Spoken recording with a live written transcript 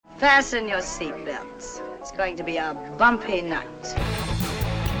Fasten your seatbelts. It's going to be a bumpy night.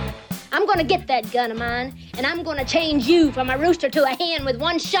 I'm gonna get that gun of mine, and I'm gonna change you from a rooster to a hen with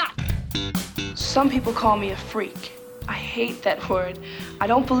one shot. Some people call me a freak. I hate that word. I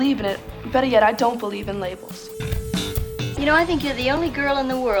don't believe in it. Better yet, I don't believe in labels. You know, I think you're the only girl in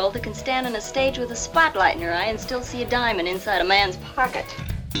the world that can stand on a stage with a spotlight in her eye and still see a diamond inside a man's pocket.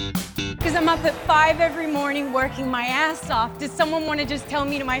 Because I'm up at 5 every morning working my ass off. Does someone want to just tell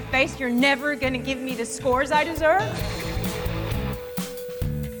me to my face, you're never going to give me the scores I deserve?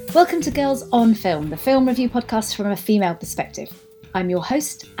 Welcome to Girls on Film, the film review podcast from a female perspective. I'm your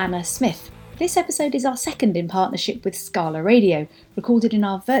host, Anna Smith. This episode is our second in partnership with Scala Radio, recorded in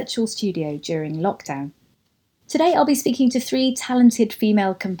our virtual studio during lockdown. Today I'll be speaking to three talented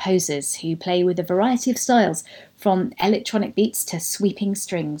female composers who play with a variety of styles, from electronic beats to sweeping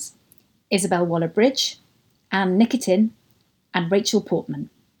strings. Isabel Waller-Bridge, Anne Nikitin, and Rachel Portman.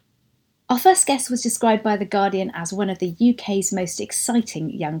 Our first guest was described by The Guardian as one of the UK's most exciting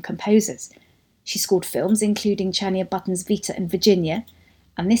young composers. She scored films including Chania Button's Vita and Virginia,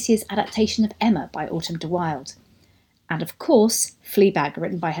 and this year's adaptation of Emma by Autumn de Wilde. And of course, Fleabag,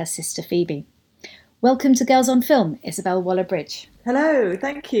 written by her sister Phoebe. Welcome to Girls on Film, Isabel Waller-Bridge. Hello,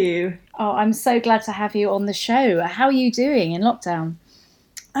 thank you. Oh, I'm so glad to have you on the show. How are you doing in lockdown?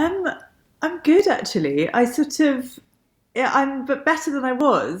 I'm good, actually. I'm but better than I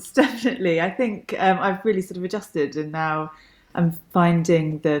was, definitely. I think I've really sort of adjusted, and now I'm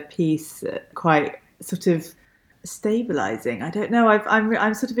finding the piece quite sort of stabilising. I don't know.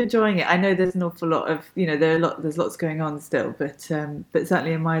 I'm sort of enjoying it. I know there's an awful lot of, there's lots going on still, but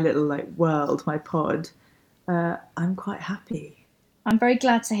certainly in my little world, my pod, I'm quite happy. I'm very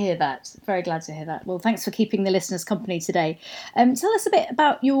glad to hear that. Very glad to hear that. Well, thanks for keeping the listeners company today. Tell us a bit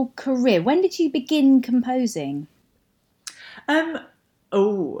about your career. When did you begin composing? I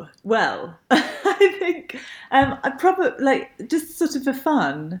think I probably just sort of for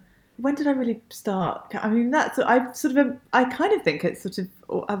fun. When did I really start? I mean, I kind of think it's sort of,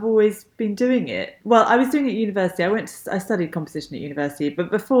 I've always been doing it. Well, I was doing it at university. I studied composition at university,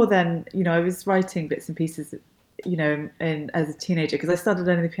 but before then, I was writing bits and pieces, as a teenager, because I started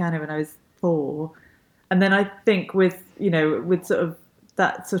learning the piano when I was 4. And then I think with sort of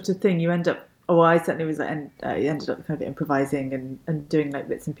that sort of thing, you end up, I certainly was you ended up kind of improvising and doing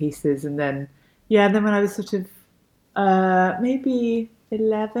bits and pieces. And then when I was sort of maybe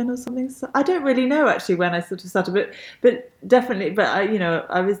 11 or something, so I don't really know actually when I sort of started, but definitely,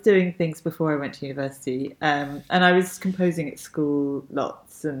 I was doing things before I went to university, and I was composing at school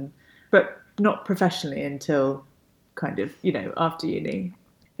lots, but not professionally until kind of after uni.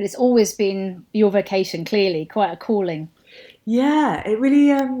 But it's always been your vocation, clearly, quite a calling. Yeah, it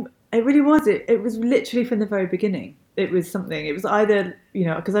really was. It was literally from the very beginning. It was something. It was either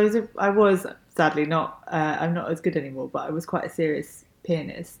because I was sadly not. I'm not as good anymore, but I was quite a serious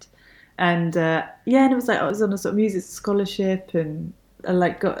pianist, and and it was I was on a sort of music scholarship, and I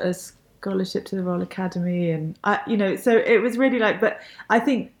got a scholarship to the Royal Academy, and so it was really but I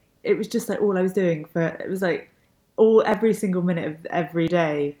think it was just all I was doing every single minute of every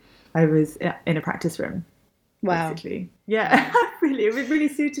day I was in a practice room. Wow. Basically. Yeah. It really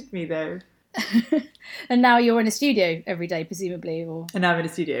suited me though. And now you're in a studio every day, presumably, or? And now I'm in a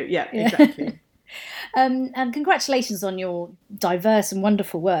studio. Yeah. Exactly. And congratulations on your diverse and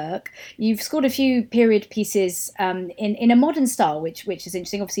wonderful work. You've scored a few period pieces in a modern style, which is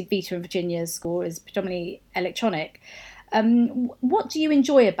interesting. Obviously, Vita and Virginia's score is predominantly electronic. What do you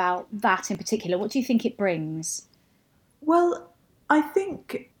enjoy about that in particular? What do you think it brings? Well, I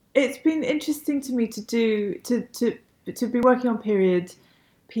think it's been interesting to me to be working on period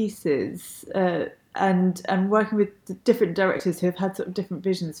pieces and working with different directors who have had sort of different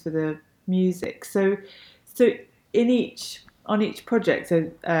visions for the music. So on each project, so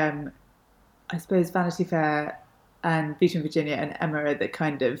I suppose Vanity Fair and Vita and Virginia and Emma are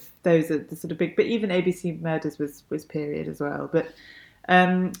those are the sort of big, but even ABC Murders was period as well. But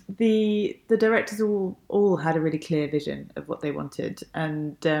the directors all had a really clear vision of what they wanted,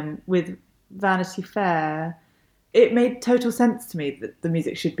 and with Vanity Fair, it made total sense to me that the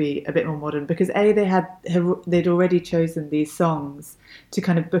music should be a bit more modern, because they'd already chosen these songs to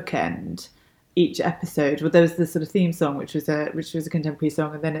kind of bookend each episode. Well, there was the sort of theme song, which was a contemporary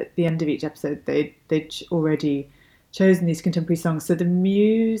song, and then at the end of each episode, they'd already chosen these contemporary songs. So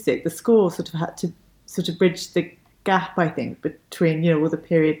the score sort of had to sort of bridge the gap, I think, between all the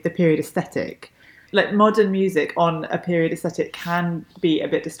period aesthetic. Modern music on a period aesthetic can be a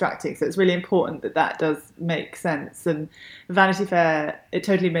bit distracting, so it's really important that does make sense. And Vanity Fair, it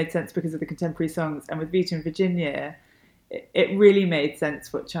totally made sense because of the contemporary songs, and with Vita and Virginia, it really made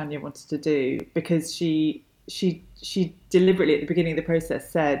sense what Chania wanted to do, because she deliberately at the beginning of the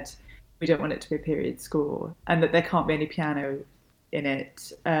process said we don't want it to be a period score, and that there can't be any piano in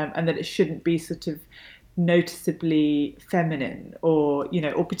it, and that it shouldn't be sort of noticeably feminine or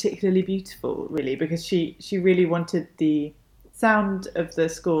particularly beautiful, really, because she really wanted the sound of the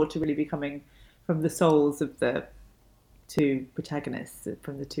score to really be coming from the souls of the two protagonists,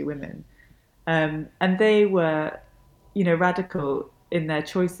 from the two women, and they were radical in their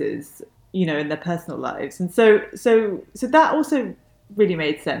choices, in their personal lives, and so that also really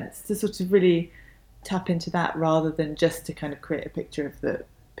made sense to sort of really tap into that rather than just to kind of create a picture of the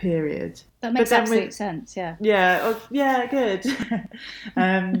period. That makes absolute sense. Yeah. Yeah, good.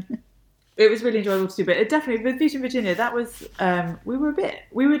 It was really enjoyable to do, but it definitely, with Vita and Virginia, that was we were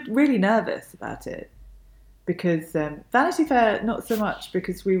really nervous about it, because Vanity Fair not so much,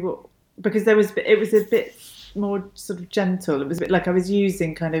 because it was a bit more sort of gentle. It was a bit like I was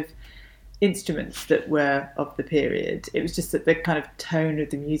using kind of instruments that were of the period. It was just that the kind of tone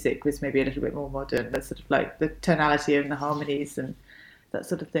of the music was maybe a little bit more modern, the sort of like the tonality and the harmonies and that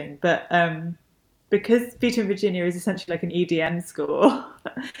sort of thing. But because Vita and Virginia is essentially like an EDM score,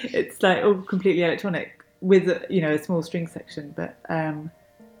 it's like all completely electronic with a small string section. But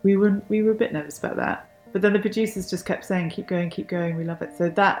we were a bit nervous about that. But then the producers just kept saying, keep going, we love it. So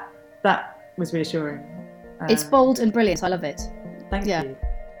that was reassuring. It's bold and brilliant. I love it. Thank you.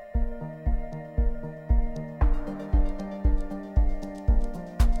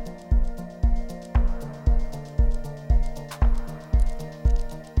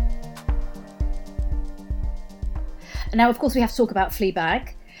 Now, of course, we have to talk about Fleabag.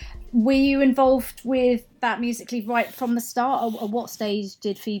 Were you involved with that musically right from the start, or at what stage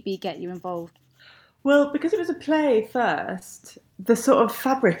did Phoebe get you involved? Well, because it was a play first, the sort of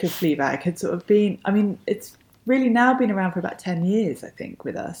fabric of Fleabag had sort of been, it's really now been around for about 10 years, I think,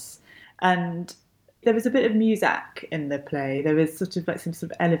 with us. And there was a bit of muzak in the play. There was sort of like some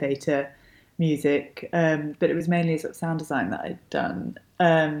sort of elevator music, but it was mainly sort of sound design that I'd done.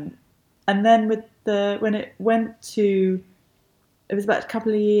 And then when it went to, it was about a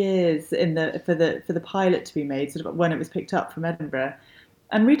couple of years for the pilot to be made, sort of when it was picked up from Edinburgh.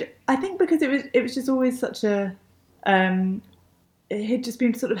 And I think because it was just always such a, it had just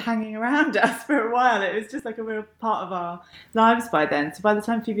been sort of hanging around us for a while. It was just like a real part of our lives by then. So by the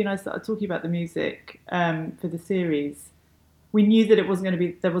time Phoebe and I started talking about the music for the series, we knew that there wasn't going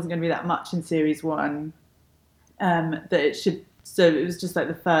to be that much in series 1. So it was just like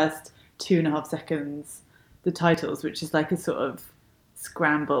the first 2.5 seconds, the titles, which is like a sort of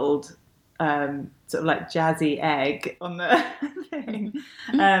scrambled, sort of like jazzy egg on the thing.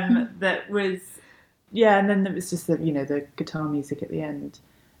 That was, and then there was just the guitar music at the end.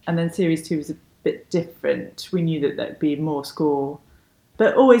 And then series 2 was a bit different. We knew that there'd be more score,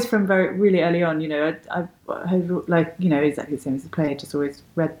 but always from really early on, I like, exactly the same as the play, just always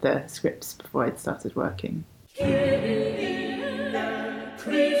read the scripts before I'd started working.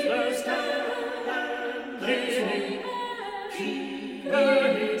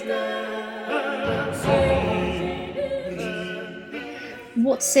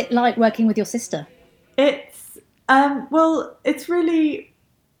 What's it like working with your sister? It's it's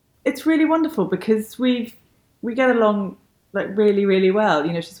really wonderful, because we get along like really, really well.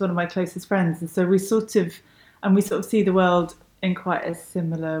 She's one of my closest friends, and so we sort of see the world in quite a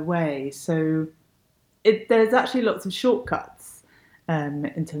similar way. So there's actually lots of shortcuts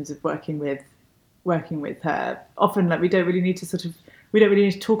in terms of working with her. Often, like, we don't really need to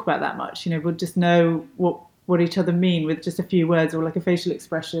talk about that much. We'll just know what each other mean with just a few words, or like a facial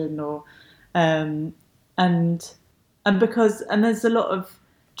expression, or and there's a lot of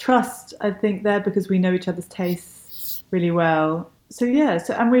trust, I think, there, because we know each other's tastes really well. So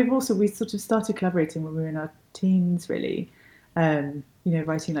and we sort of started collaborating when we were in our teens, really,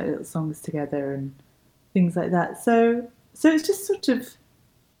 writing like little songs together and things like that. So it's just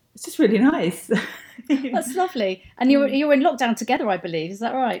really nice. That's lovely. And you're in lockdown together, I believe. Is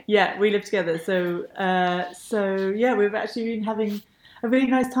that right? Yeah, we live together. So we've actually been having a really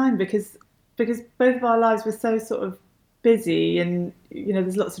nice time, because both of our lives were so sort of busy, and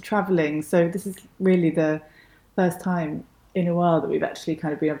there's lots of travelling. So this is really the first time in a while that we've actually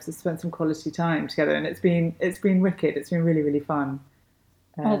kind of been able to spend some quality time together, and it's been wicked. It's been really, really fun.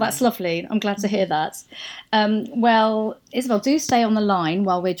 Oh, that's lovely. I'm glad to hear that. Well, Isabel, do stay on the line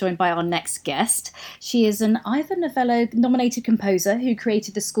while we're joined by our next guest. She is an Ivor Novello-nominated composer who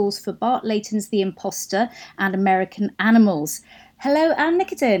created the scores for Bart Layton's The Imposter and American Animals. Hello, Anne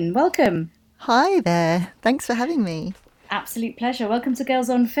Nikitin. Welcome. Hi there. Thanks for having me. Absolute pleasure. Welcome to Girls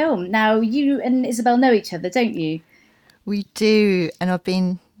on Film. Now, you and Isabel know each other, don't you? We do, and I've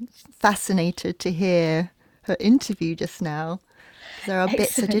been fascinated to hear her interview just now. There are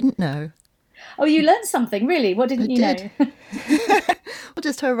bits I didn't know. Oh, you learned something, really? What didn't you know? Well,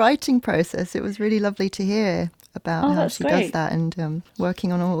 just her writing process. It was really lovely to hear about how she does that, and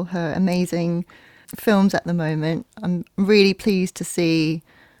working on all her amazing films at the moment. I'm really pleased to see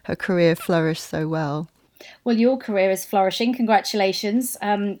her career flourish so well. Well, your career is flourishing. Congratulations.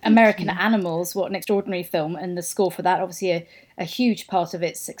 American Animals, what an extraordinary film, and the score for that, obviously a huge part of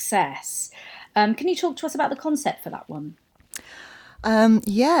its success. Can you talk to us about the concept for that one?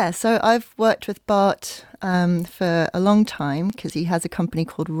 So I've worked with Bart for a long time because he has a company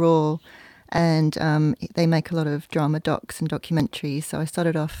called Raw, and they make a lot of drama docs and documentaries. So I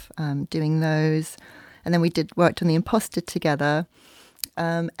started off doing those, and then we worked on The Imposter together.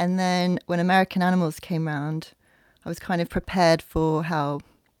 And then when American Animals came round, I was kind of prepared for how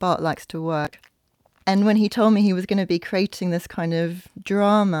Bart likes to work. And when he told me he was going to be creating this kind of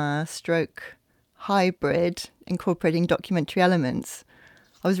drama stroke hybrid incorporating documentary elements,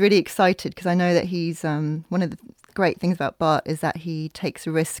 I was really excited because I know that he's one of the great things about Bart is that he takes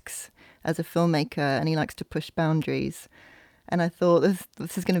risks as a filmmaker and he likes to push boundaries. And I thought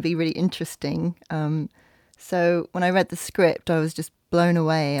this is going to be really interesting. So when I read the script, I was just blown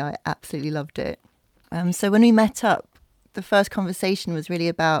away. I absolutely loved it. So when we met up, the first conversation was really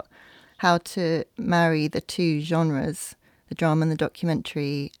about how to marry the two genres, the drama and the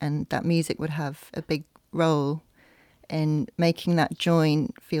documentary, and that music would have a big role in making that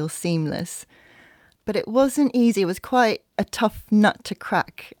join feel seamless. But it wasn't easy. It was quite a tough nut to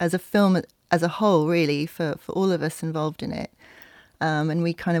crack as a film as a whole, really, for all of us involved in it. And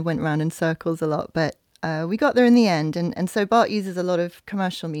we kind of went round in circles a lot, but we got there in the end. And so Bart uses a lot of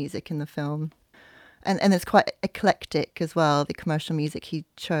commercial music in the film. And it's quite eclectic as well, the commercial music he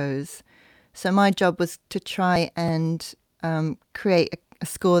chose. So my job was to try and create a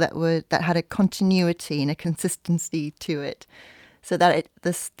score that had a continuity and a consistency to it, so that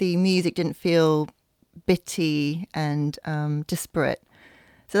the music didn't feel bitty and disparate.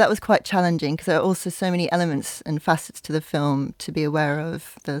 So that was quite challenging because there are also so many elements and facets to the film to be aware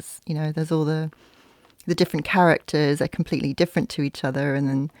of. There's all the different characters are completely different to each other, and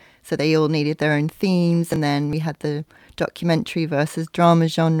then so they all needed their own themes. And then we had the documentary versus drama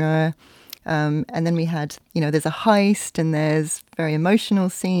genre. And then we had, there's a heist and there's very emotional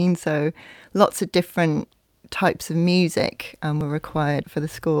scenes. So lots of different types of music were required for the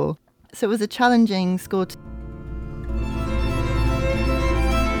score. So it was a challenging score to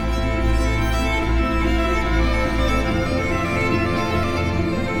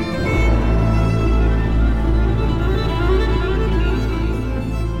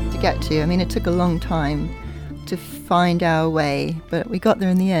get to. I mean, it took a long time to find our way, but we got there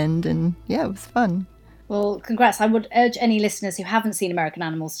in the end, and yeah, it was fun. Well, congrats. I would urge any listeners who haven't seen American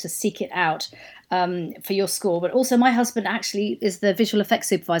Animals to seek it out for your score. But also, my husband actually is the visual effects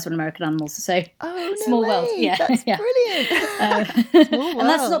supervisor on American Animals, so small world. Yeah, that's brilliant. Small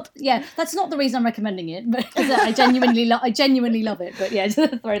world. And that's not the reason I'm recommending it, but I genuinely love it. But yeah,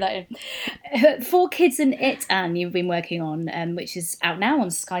 just throw that in. 4 Kids and It, Anne, you've been working on, which is out now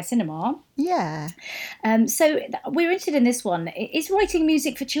on Sky Cinema. Yeah. So we're interested in this one. Is writing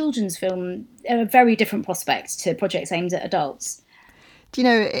music for children's film a very different prospect to projects aimed at adults? Do you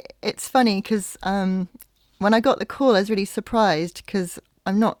know, it's funny because when I got the call, I was really surprised because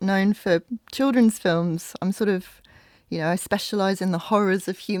I'm not known for children's films. I'm sort of, I specialise in the horrors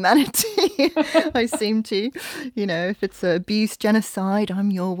of humanity. I seem to, if it's abuse, genocide,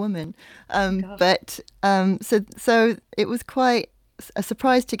 I'm your woman. So it was quite a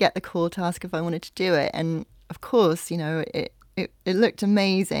surprise to get the call to ask if I wanted to do it. And of course, it looked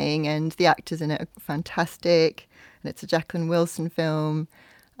amazing and the actors in it are fantastic. And it's a Jacqueline Wilson film,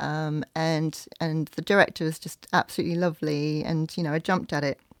 and the director was just absolutely lovely. And, I jumped at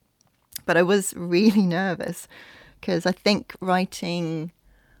it. But I was really nervous because I think writing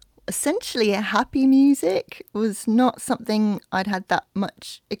essentially a happy music was not something I'd had that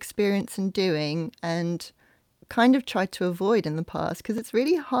much experience in doing and kind of tried to avoid in the past because it's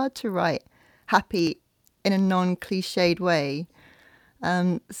really hard to write happy in a non-cliched way.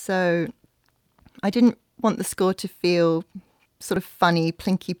 So I didn't want the score to feel sort of funny,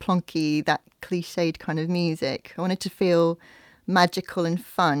 plinky plonky, that cliched kind of music. I wanted to feel magical and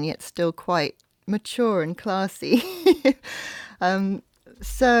fun, yet still quite mature and classy.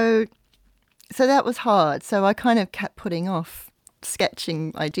 So that was hard. So I kind of kept putting off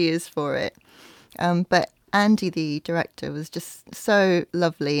sketching ideas for it. But Andy, the director, was just so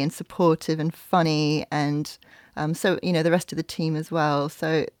lovely and supportive and funny, and so the rest of the team as well.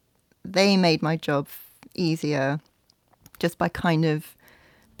 So they made my job easier. just by kind of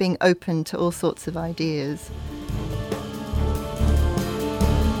being open to all sorts of ideas.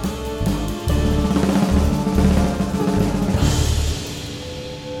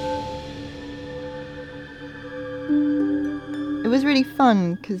 It was really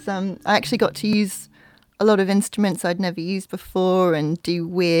fun because I actually got to use a lot of instruments I'd never used before and do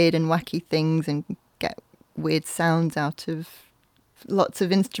weird and wacky things and get weird sounds out of lots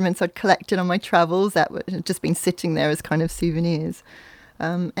of instruments I'd collected on my travels that had just been sitting there as kind of souvenirs.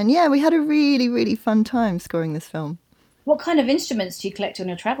 And yeah, we had a really, really fun time scoring this film. What kind of instruments do you collect on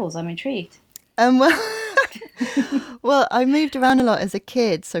your travels? I'm intrigued. Well, I moved around a lot as a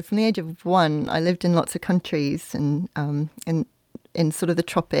kid. So from the age of 1, I lived in lots of countries and in sort of the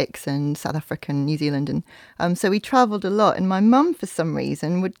tropics and South Africa and New Zealand. And so we travelled a lot. And my mum, for some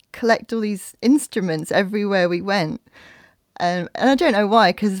reason, would collect all these instruments everywhere we went. And I don't know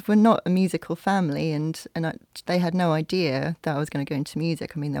why, because we're not a musical family, and they had no idea that I was going to go into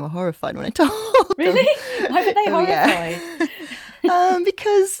music. I mean, they were horrified when I told them. Really? Why were they horrified? Yeah.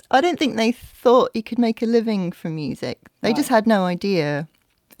 Because I don't think they thought you could make a living from music. They just had no idea.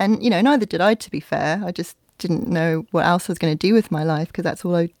 And, you know, neither did I, to be fair. I just didn't know what else I was going to do with my life, because that's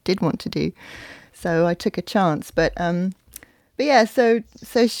all I did want to do. So I took a chance. But yeah, so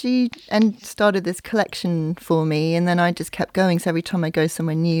she started this collection for me, and then I just kept going. So every time I go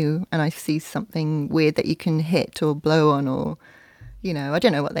somewhere new and I see something weird that you can hit or blow on, or, you know, I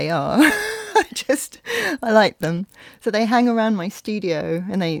don't know what they are. I like them. So they hang around my studio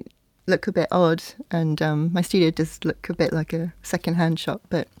and they look a bit odd. And my studio does look a bit like a second-hand shop,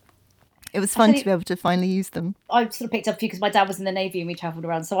 but it was fun to be able to finally use them. I sort of picked up a few because my dad was in the Navy and we travelled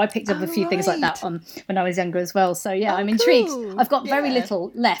around. So I picked up a few things like that when I was younger as well. So yeah, I'm intrigued. Cool. I've got very little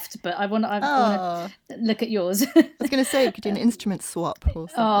left, but I want to look at yours. I was going to say, you could do an instrument swap or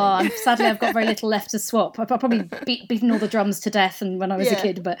something. Sadly, I've got very little left to swap. I've probably beaten all the drums to death and when I was a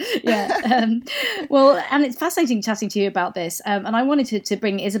kid, but yeah. Well, and it's fascinating chatting to you about this. And I wanted to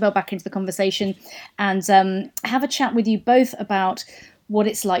bring Isabel back into the conversation and have a chat with you both about what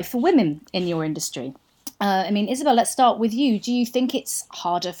it's like for women in your industry. I mean, Isabel, let's start with you. Do you think it's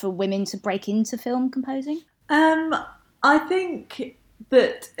harder for women to break into film composing? I think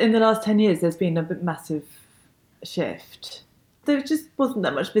that in the last 10 years, there's been a massive shift. There just wasn't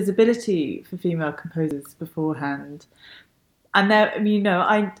that much visibility for female composers beforehand. And there, you know,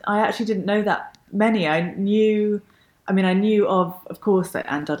 I actually didn't know that many. I knew of course,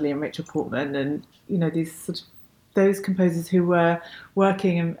 like Anne Dudley and Rachel Portman and, you know, these sort of those composers who were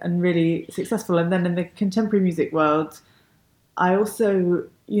working and really successful. And then in the contemporary music world, I also,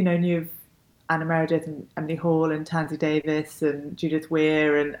 you know, knew of Anna Meredith and Emily Hall and Tansy Davis and Judith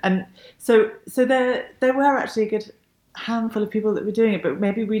Weir. And so there were actually a good handful of people that were doing it, but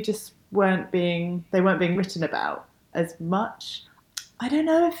maybe they weren't being written about as much. I don't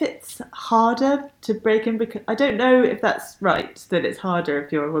know if it's harder to break in, because I don't know if that's right, that it's harder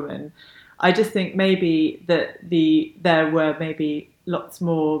if you're a woman. I just think maybe that there were maybe lots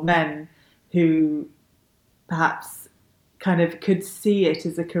more men who perhaps kind of could see it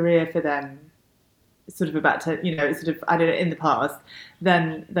as a career for them, sort of about to, you know, sort of, I don't know, in the past,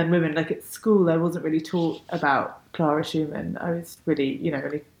 than women. Like at school, I wasn't really taught about Clara Schumann. I was really, you know,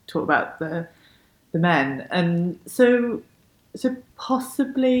 really taught about the men. And so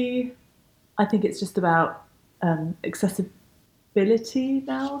possibly, I think it's just about accessibility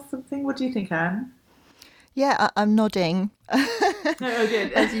now or something. What do you think, Anne? Yeah, I'm nodding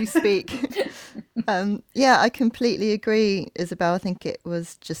good. as you speak. Yeah, I completely agree, Isabel. I think it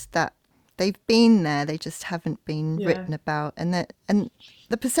was just that they've been there, they just haven't been written about, and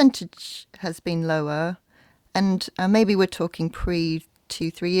the percentage has been lower. And maybe we're talking pre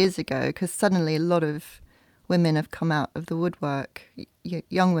 2-3 years ago, because suddenly a lot of women have come out of the woodwork,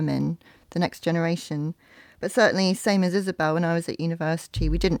 young women, the next generation. But certainly, same as Isabel, when I was at university,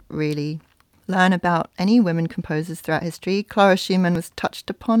 we didn't really learn about any women composers throughout history. Clara Schumann was touched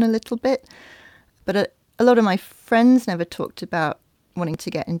upon a little bit, but a lot of my friends never talked about wanting to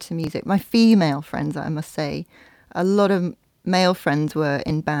get into music. My female friends, I must say. A lot of male friends were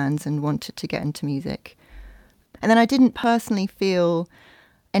in bands and wanted to get into music. And then I didn't personally feel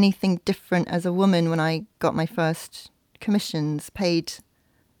anything different as a woman when I got my first paid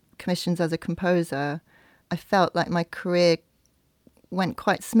commissions as a composer. I felt like my career went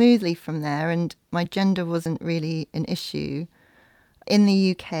quite smoothly from there, and my gender wasn't really an issue. In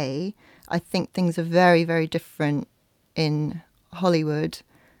the UK, I think things are very, very different in Hollywood.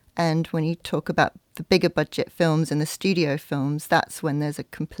 And when you talk about the bigger budget films and the studio films, that's when there's a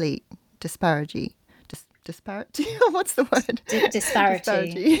complete disparity. Disparity? What's the word?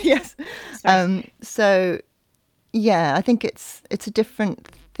 Disparity. Yes. So Yeah, I think it's a different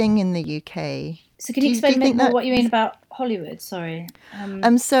thing in the UK. So can you explain more what you mean about Hollywood? Sorry.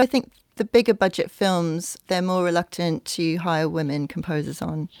 So I think the bigger budget films, they're more reluctant to hire women composers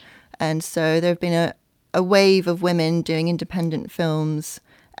on. And so there have been a wave of women doing independent films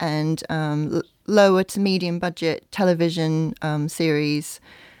and lower to medium budget television series.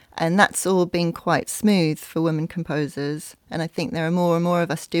 And that's all been quite smooth for women composers. And I think there are more and more of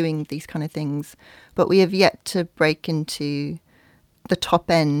us doing these kind of things. But we have yet to break into the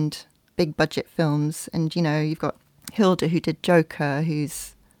top end big budget films. And, you know, you've got Hilda, who did Joker,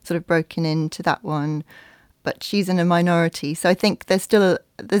 who's sort of broken into that one. But she's in a minority. So I think there's still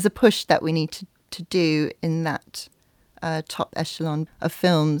there's a push that we need to do in that top echelon of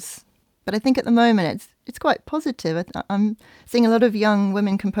films. But I think at the moment it's quite positive. I'm seeing a lot of young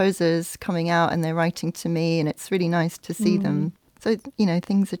women composers coming out and they're writing to me, and it's really nice to see them. So, you know,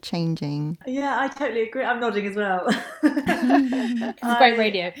 things are changing. Yeah, I totally agree. I'm nodding as well. It's great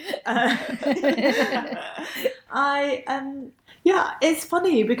radio. Yeah, it's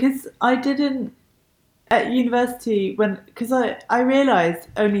funny because I didn't at university because I realised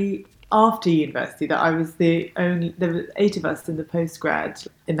only after university that I was there were 8 of us in the postgrad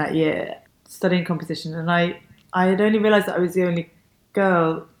in that year studying composition, and I had only realised that I was the only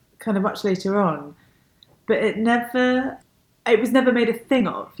girl kind of much later on, but it was never made a thing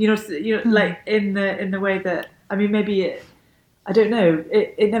of, like in the way that, I mean, maybe I don't know,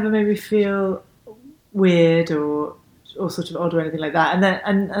 it never made me feel weird or sort of odd or anything like that. And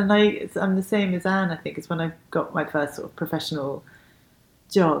then I'm the same as Anne, I think. It's when I got my first sort of professional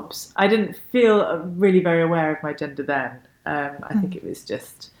jobs. I didn't feel really very aware of my gender then. I think it was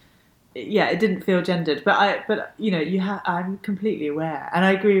just, it didn't feel gendered. But I'm completely aware, and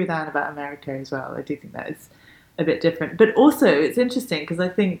I agree with Anne about America as well. I do think that is a bit different. But also, it's interesting because I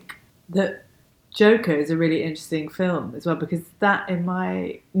think that Joker is a really interesting film as well, because that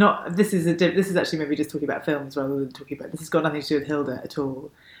this is actually maybe just talking about films rather than talking about, this has got nothing to do with Hilda at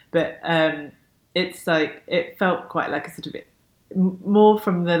all, but it's like, it felt quite like a sort of more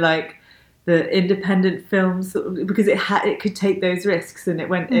from the independent films, because it could take those risks, and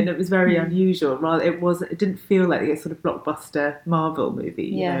and it was very unusual. Rather, it didn't feel like a sort of blockbuster Marvel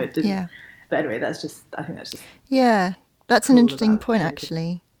movie. It didn't. But anyway, that's just an interesting point,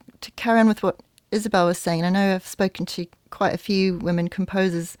 actually. To carry on with what Isabel was saying, I know I've spoken to quite a few women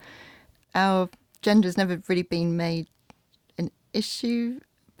composers. Our gender's never really been made an issue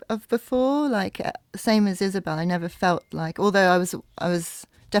of before. Like, same as Isabel, I never felt like, although I was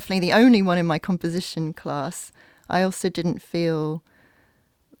definitely the only one in my composition class, I also didn't feel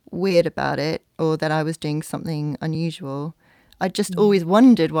weird about it or that I was doing something unusual. I just always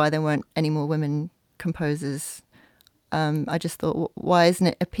wondered why there weren't any more women composers. I just thought, why isn't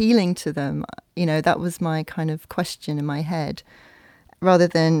it appealing to them? That was my kind of question in my head, rather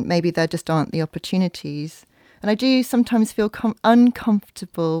than maybe there just aren't the opportunities. And I do sometimes feel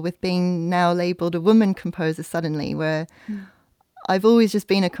uncomfortable with being now labelled a woman composer suddenly, where I've always just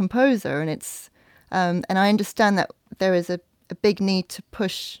been a composer, and it's and I understand that there is a big need to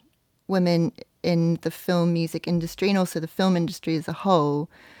push women in the film music industry and also the film industry as a whole.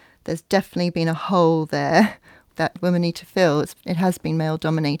 There's definitely been a hole there that women need to fill. It has been male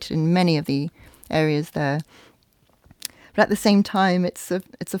dominated in many of the areas there. But at the same time, it's a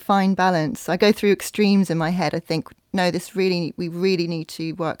fine balance. I go through extremes in my head. I think, no, we really need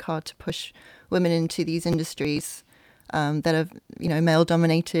to work hard to push women into these industries that are, male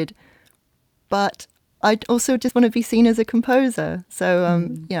dominated. But I also just want to be seen as a composer. So,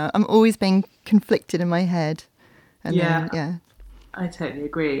 I'm always being conflicted in my head. And I totally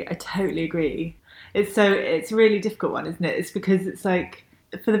agree. It's a really difficult one, isn't it? It's because it's like,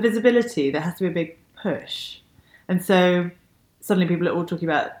 for the visibility, there has to be a big push. And so suddenly people are all talking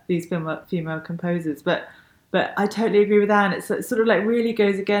about these female composers. But I totally agree with Anne. It's sort of like really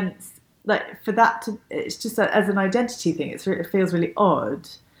goes against, like, for that to, it's just as an identity thing, it feels really odd.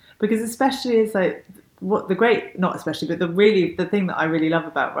 Because especially it's like, the thing that I really love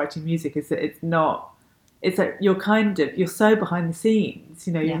about writing music is that it's like you're so behind the scenes,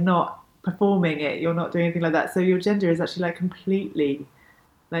 you're not performing it, you're not doing anything like that. So your gender is actually like completely,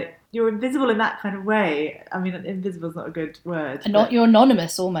 like, you're invisible in that kind of way. I mean, invisible is not a good word. And you're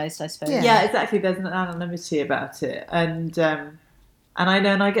anonymous almost, I suppose. Yeah, exactly. There's an anonymity about it. And I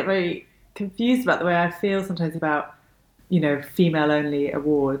know, and I get very confused about the way I feel sometimes about, female-only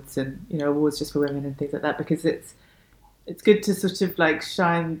awards and, awards just for women and things like that, because it's good to sort of like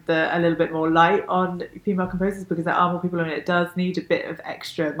shine a little bit more light on female composers, because there are more people on it. It does need a bit of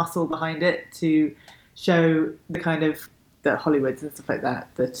extra muscle behind it to show the kind of the Hollywoods and stuff like that.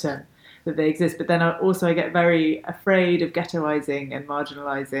 that they exist. But then I get very afraid of ghettoising and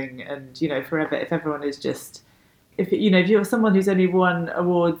marginalising, and forever if everyone is just, if you're someone who's only won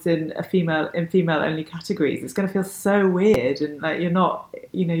awards in female only categories, it's going to feel so weird, and like you're not,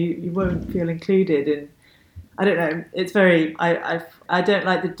 you won't feel included. And I don't know, it's very, I don't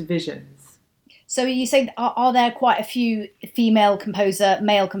like the divisions. So you say, are there quite a few female composer,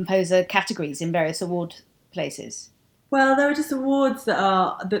 male composer categories in various award places? Well, there are just awards that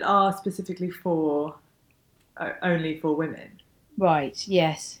are specifically only for women. Right.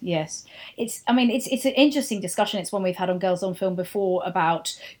 Yes. It's an interesting discussion. It's one we've had on Girls on Film before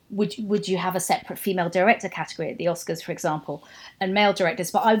about would you have a separate female director category at the Oscars, for example, and male directors.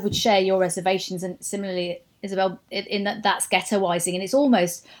 But I would share your reservations, and similarly, Isabel, in that's ghettoising, and it's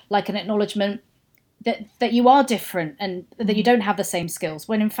almost like an acknowledgement that you are different and that you don't have the same skills,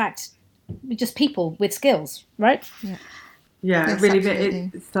 when in fact we're just people with skills, right? Yeah, yes, really.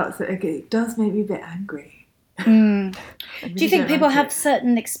 It does make me a bit angry. Do you think people have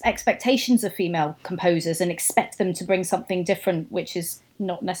certain expectations of female composers and expect them to bring something different, which is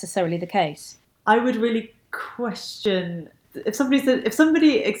not necessarily the case? I would really question if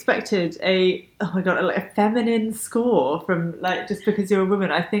somebody expected a feminine score from just because you're a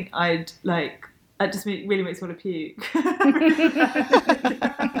woman. I think I'd that just really makes me want to puke.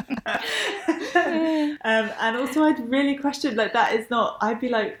 And also I'd really question that is not. I'd be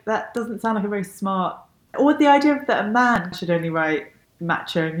like, that doesn't sound like a very smart. Or the idea that a man should only write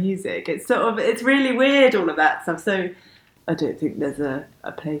macho music. It's really weird, all of that stuff. So I don't think there's a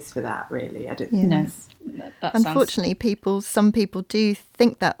place for that, really. I don't think. No. Unfortunately, some people do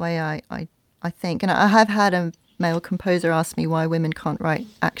think that way, I think. And I have had a male composer ask me why women can't write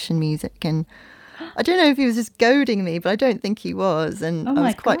action music. And I don't know if he was just goading me, but I don't think he was. And I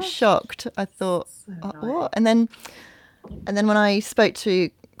was quite shocked. I thought, what? And then when I spoke to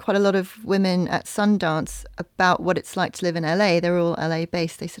quite a lot of women at Sundance about what it's like to live in LA, they're all LA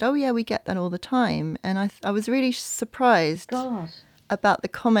based. They said, oh yeah, we get that all the time. And I was really surprised about the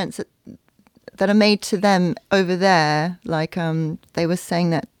comments that are made to them over there. Like they were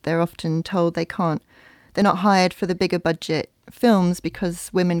saying that they're often told they're not hired for the bigger budget films because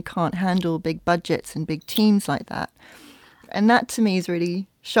women can't handle big budgets and big teams like that. And that to me is really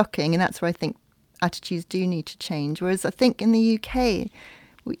shocking, and that's where I think attitudes do need to change. Whereas I think in the UK,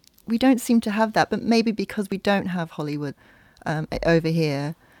 we don't seem to have that, but maybe because we don't have Hollywood over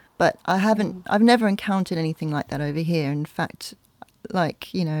here. But I've never encountered anything like that over here. In fact, like,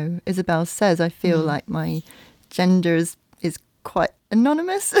 Isabel says, I feel like my gender is quite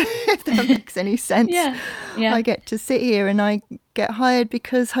anonymous, if that makes any sense. Yeah. I get to sit here and I get hired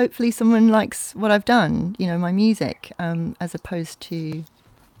because hopefully someone likes what I've done, my music, as opposed to,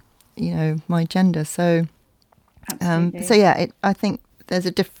 my gender. So, I think there's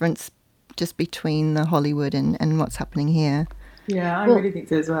a difference just between the Hollywood and what's happening here. Yeah, I really think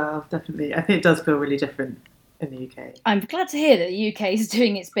so as well, definitely. I think it does feel really different in the UK. I'm glad to hear that the UK is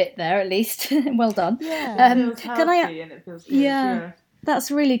doing its bit there, at least. Well done. Yeah, it feels healthy and it feels good. Yeah,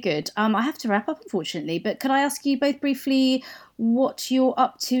 that's really good. I have to wrap up, unfortunately, but could I ask you both briefly what you're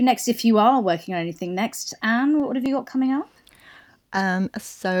up to next, if you are working on anything next? Anne, what have you got coming up?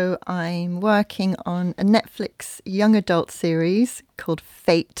 So I'm working on a Netflix young adult series called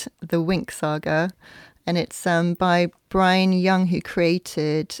Fate, the Wink Saga. And it's by Brian Young, who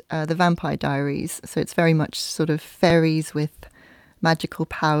created The Vampire Diaries. So it's very much sort of fairies with magical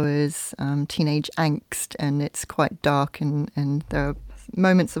powers, teenage angst, and it's quite dark and there are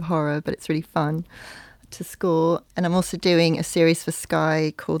moments of horror, but it's really fun to score. And I'm also doing a series for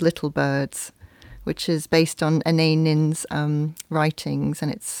Sky called Little Birds, which is based on Anaïs Nin's writings,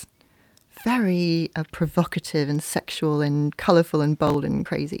 and it's very provocative and sexual and colourful and bold and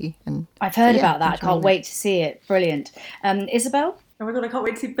crazy. And I've heard about that. I can't wait to see it. Brilliant. Isabel? Oh my God, I can't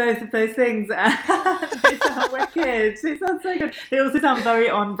wait to see both of those things. They sound wicked. They sound so good. They also sound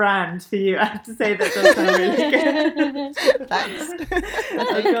very on brand for you. I have to say that does sound really good. Thanks.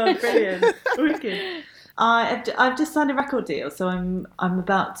 Oh God, brilliant. Wicked. I've just signed a record deal, so I'm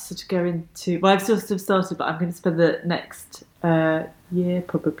about to go into. Well, I've sort of started, but I'm going to spend the next year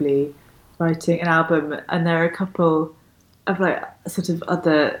probably writing an album, and there are a couple of sort of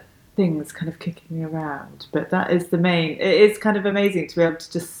other things kind of kicking me around, but that is the main. It is kind of amazing to be able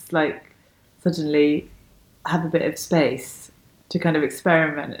to just suddenly have a bit of space to kind of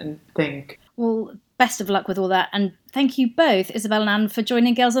experiment and think. Well, best of luck with all that, and thank you both, Isabel and Anne, for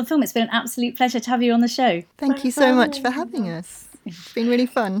joining Girls on Film. It's been an absolute pleasure to have you on the show. Thank you so much for having us. It's been really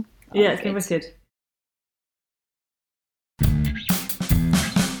fun. Yeah, it's been wicked.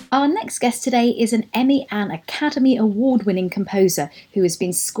 Our next guest today is an Emmy and Academy Award-winning composer who has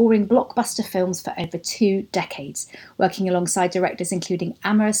been scoring blockbuster films for over 2 decades, working alongside directors including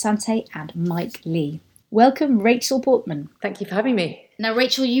Amr Asante and Mike Leigh. Welcome, Rachel Portman. Thank you for having me. Now,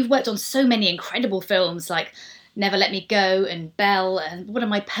 Rachel, you've worked on so many incredible films like Never Let Me Go and Belle, and one of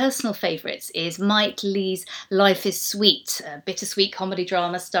my personal favourites is Mike Leigh's Life is Sweet, a bittersweet comedy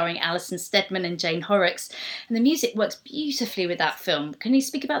drama starring Alison Steadman and Jane Horrocks. And the music works beautifully with that film. Can you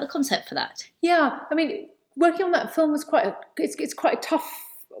speak about the concept for that? Yeah, I mean, working on that film was it's quite a tough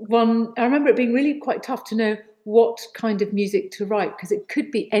one. I remember it being really quite tough to know what kind of music to write, because it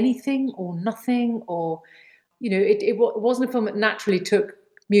could be anything or nothing, or, it wasn't a film that naturally took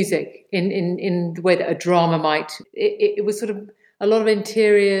music in the way that a drama might. It was sort of a lot of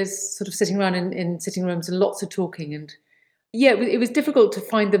interiors, sort of sitting around in sitting rooms and lots of talking. And yeah, it was difficult to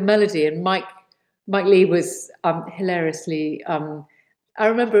find the melody. And Mike Leigh was hilariously. I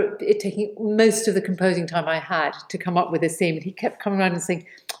remember it taking most of the composing time I had to come up with this theme, and he kept coming around and saying,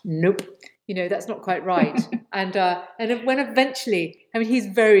 "Nope, that's not quite right." and when eventually, I mean, he's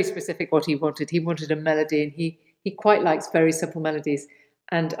very specific what he wanted. He wanted a melody, and he quite likes very simple melodies.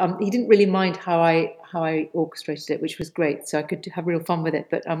 And he didn't really mind how I orchestrated it, which was great. So I could have real fun with it.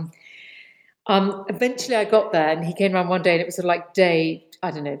 But eventually I got there, and he came around one day, and it was sort of like day,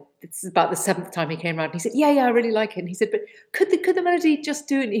 I don't know, it's about the 7th time he came around. And he said, yeah, I really like it. And he said, but could the melody just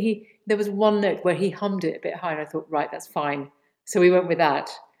do it? And there was one note where he hummed it a bit higher. And I thought, right, that's fine. So we went with that.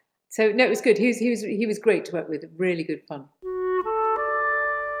 So no, it was good. He was great to work with. Really good fun.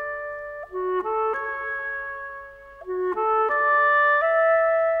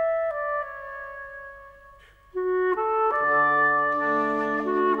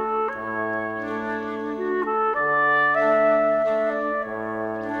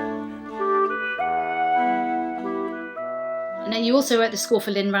 You also wrote the score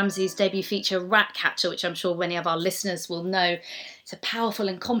for Lynne Ramsay's debut feature Ratcatcher, which I'm sure many of our listeners will know. It's a powerful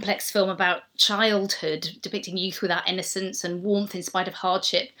and complex film about childhood, depicting youth without innocence and warmth in spite of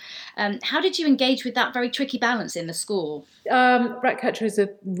hardship. How did you engage with that very tricky balance in the score? Ratcatcher is a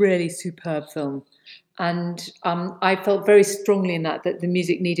really superb film. And I felt very strongly in that the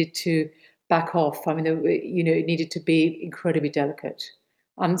music needed to back off. I mean, it needed to be incredibly delicate.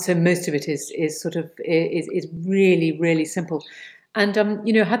 So most of it is really, really simple. And,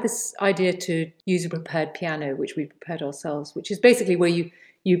 I had this idea to use a prepared piano, which we prepared ourselves, which is basically where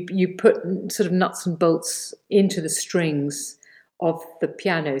you put sort of nuts and bolts into the strings of the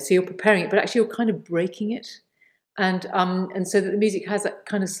piano. So you're preparing it, but actually you're kind of breaking it. And so that the music has that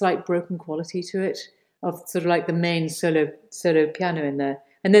kind of slight broken quality to it, of sort of like the main solo piano in there.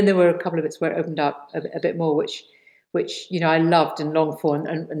 And then there were a couple of bits where it opened up a bit more, which I loved and longed for,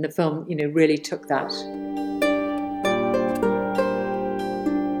 and the film really took that.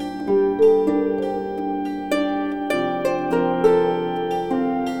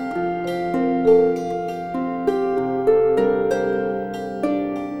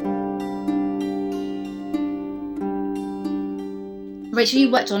 Rachel,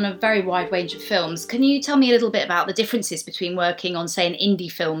 you worked on a very wide range of films. Can you tell me a little bit about the differences between working on, say, an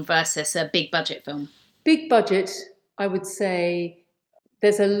indie film versus a big budget film? Big budget, I would say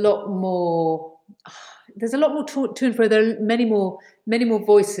there's a lot more to and fro. There are many more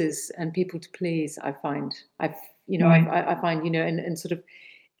voices and people to please. I find, I find, and sort of,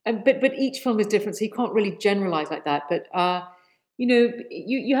 but each film is different, so you can't really generalize like that. But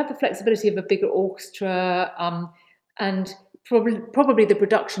you have the flexibility of a bigger orchestra, and probably the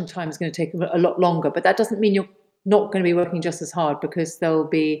production time is going to take a lot longer. But that doesn't mean you're not going to be working just as hard, because there'll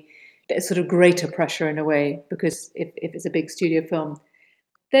be sort of greater pressure in a way, because if it's a big studio film,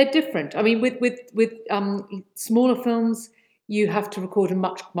 they're different. I mean, with smaller films, you have to record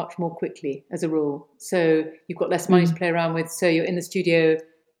much more quickly as a rule. So you've got less money to play around with. So you're in the studio.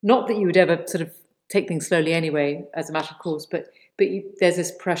 Not that you would ever sort of take things slowly anyway, as a matter of course, but there's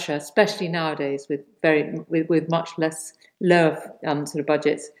this pressure, especially nowadays with much less lower sort of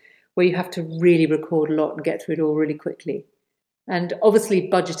budgets, where you have to really record a lot and get through it all really quickly. And obviously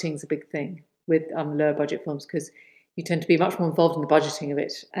budgeting is a big thing with lower budget films, because you tend to be much more involved in the budgeting of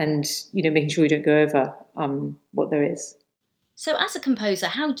it, and making sure you don't go over what there is. So as a composer,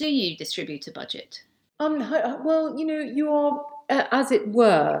 how do you distribute a budget? Well, you are, as it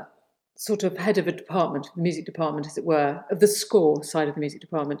were, sort of head of a department, the music department, as it were, of the score side of the music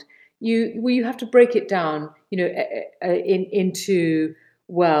department. You have to break it down, into,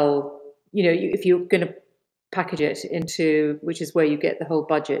 well, if you're going to package it into, which is where you get the whole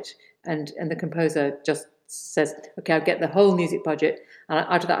budget, and the composer just says, okay, I'll get the whole music budget, and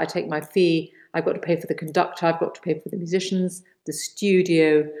out of that I take my fee, I've got to pay for the conductor, I've got to pay for the musicians, the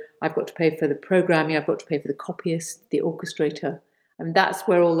studio, I've got to pay for the programming, I've got to pay for the copyist, the orchestrator. And that's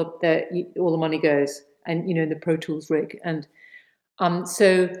where all the money goes, and the Pro Tools rig. And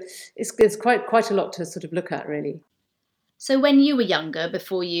so it's quite a lot to sort of look at, really. So when you were younger,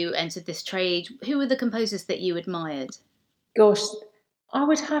 before you entered this trade, who were the composers that you admired? Gosh, I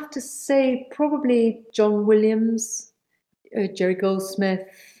would have to say probably John Williams, Jerry Goldsmith,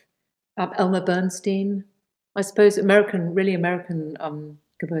 Elmer Bernstein. I suppose American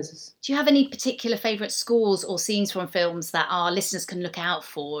composers. Do you have any particular favourite scores or scenes from films that our listeners can look out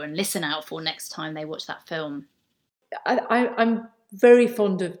for and listen out for next time they watch that film? I'm very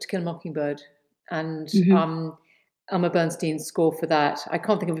fond of To Kill a Mockingbird, and Elmer Bernstein's score for that. I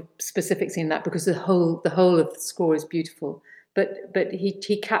can't think of a specific scene in that because the whole of the score is beautiful. But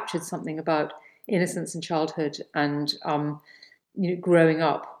he captured something about innocence and childhood and growing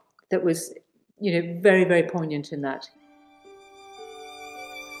up that was very, very poignant in that.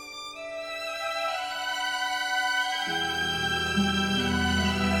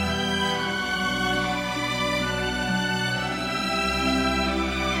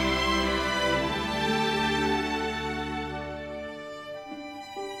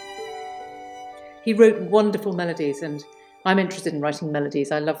 He wrote wonderful melodies, and I'm interested in writing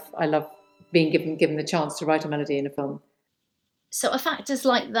melodies. I love being given the chance to write a melody in a film. So are factors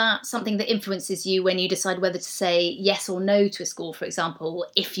like that something that influences you when you decide whether to say yes or no to a score, for example,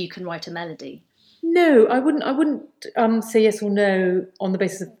 if you can write a melody? No, I wouldn't say yes or no on the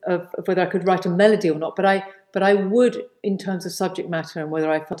basis of whether I could write a melody or not. But I would in terms of subject matter and whether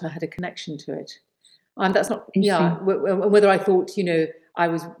I felt I had a connection to it. And that's not whether I thought I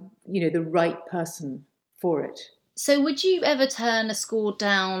was the right person for it. So would you ever turn a score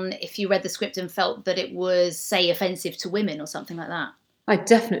down if you read the script and felt that it was, say, offensive to women or something like that? I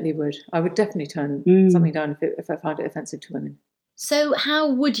definitely would. I would definitely turn something down if I found it offensive to women. So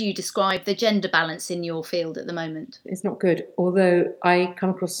how would you describe the gender balance in your field at the moment? It's not good. Although I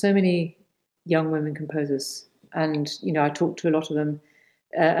come across so many young women composers, and I talk to a lot of them,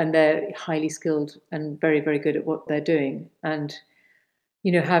 and they're highly skilled and very, very good at what they're doing, and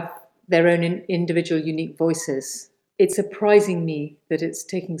have their own individual unique voices. It's surprising me that it's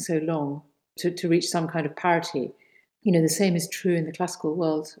taking so long to reach some kind of parity. The same is true in the classical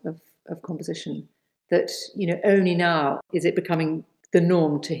world of composition, that only now is it becoming the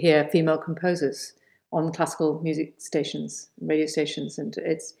norm to hear female composers on classical music stations, radio stations, and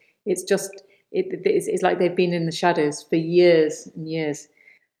it's like they've been in the shadows for years and years.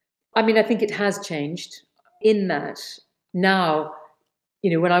 I mean, I think it has changed in that now.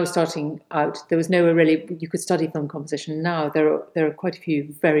 When I was starting out, there was nowhere really you could study film composition. Now there are quite a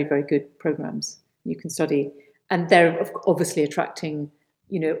few very, very good programs you can study, and they're obviously attracting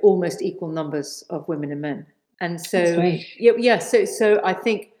almost equal numbers of women and men. And so So I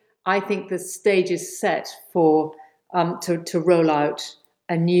think the stage is set for to roll out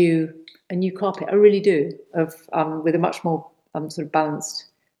a new carpet. I really do, with a much more sort of balanced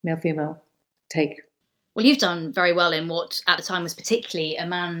male-female take. Well, you've done very well in what at the time was particularly a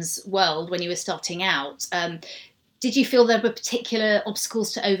man's world when you were starting out. Did you feel there were particular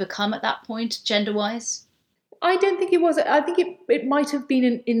obstacles to overcome at that point, gender-wise? I don't think it was. I think it might have been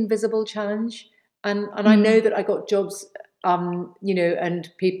an invisible challenge. And I know that I got jobs, and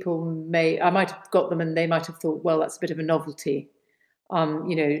people I might have got them and they might have thought, well, that's a bit of a novelty,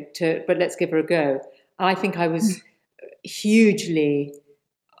 but let's give her a go. I think I was hugely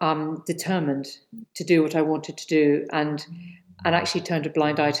determined to do what I wanted to do, and actually turned a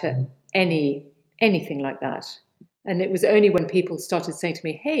blind eye to anything like that. And it was only when people started saying to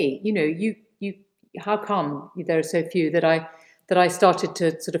me, "Hey, you how come there are so few?" that I started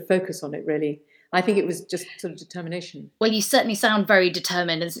to sort of focus on it. Really, I think it was just sort of determination. Well, you certainly sound very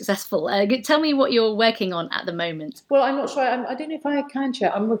determined and successful. Tell me what you're working on at the moment. Well, I'm not sure. I don't know if I can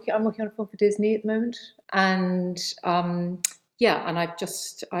share. I'm working on a film for Disney at the moment, and and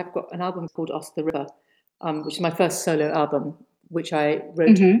I've got an album called Off the River, which is my first solo album, which I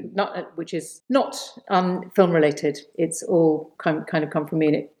wrote, which is not film related. It's all kind of come from me,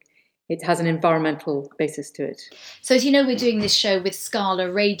 and it has an environmental basis to it. So as you know, we're doing this show with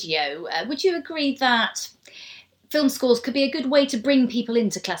Scala Radio. Would you agree that film scores could be a good way to bring people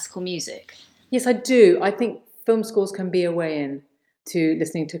into classical music? Yes, I do. I think film scores can be a way in to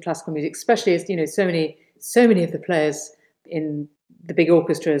listening to classical music, especially as so many of the players in the big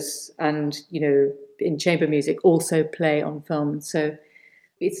orchestras and in chamber music also play on film. So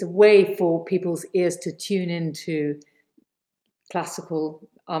it's a way for people's ears to tune into classical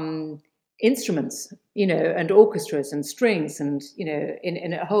instruments, and orchestras and strings, and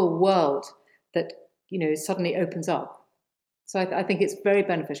in a whole world that, suddenly opens up. So I think it's very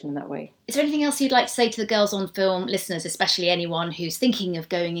beneficial in that way. Is there anything else you'd like to say to the Girls on Film listeners, especially anyone who's thinking of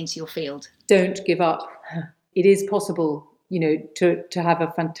going into your field? Don't give up. It is possible, to have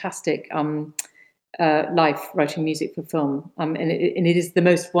a fantastic life writing music for film. And it is the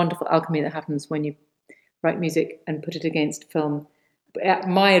most wonderful alchemy that happens when you write music and put it against film.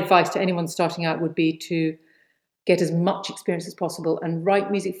 My advice to anyone starting out would be to get as much experience as possible and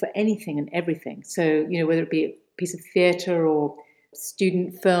write music for anything and everything. So, whether it be a piece of theatre or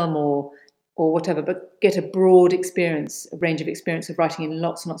student film or whatever, but get a broad experience, a range of experience of writing in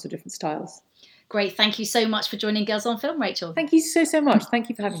lots and lots of different styles. Great. Thank you so much for joining Girls on Film, Rachel. Thank you so much. Thank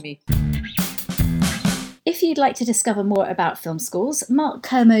you for having me. If you'd like to discover more about film schools, Mark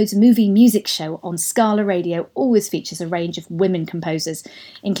Kermode's movie music show on Scala Radio always features a range of women composers,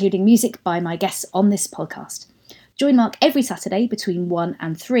 including music by my guests on this podcast. Join Mark every Saturday between 1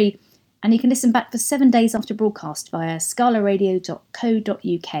 and 3, and you can listen back for 7 days after broadcast via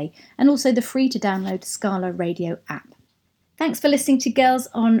scalaradio.co.uk and also the free-to-download Scala Radio app. Thanks for listening to Girls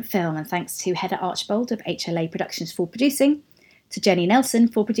on Film, and thanks to Heather Archbold of HLA Productions for producing, to Jenny Nelson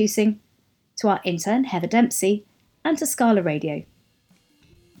for producing, to our intern Heather Dempsey, and to Scala Radio.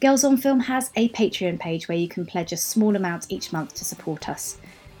 Girls on Film has a Patreon page where you can pledge a small amount each month to support us.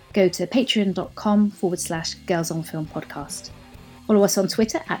 Go to patreon.com/Girls on Film podcast. Follow us on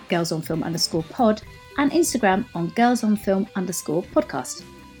Twitter at girlsonfilm_pod and Instagram on girlsonfilm_podcast.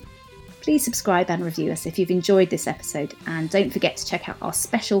 Please subscribe and review us if you've enjoyed this episode, and don't forget to check out our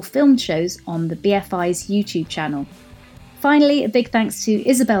special film shows on the BFI's YouTube channel. Finally, a big thanks to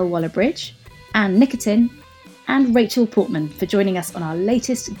Isabel Waller-Bridge, Anne Nicotine, and Rachel Portman for joining us on our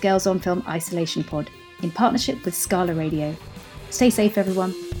latest Girls on Film Isolation Pod in partnership with Scala Radio. Stay safe,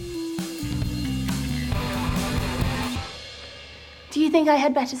 everyone. Do you think I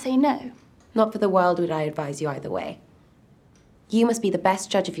had better say no? Not for the world would I advise you either way. You must be the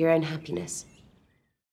best judge of your own happiness.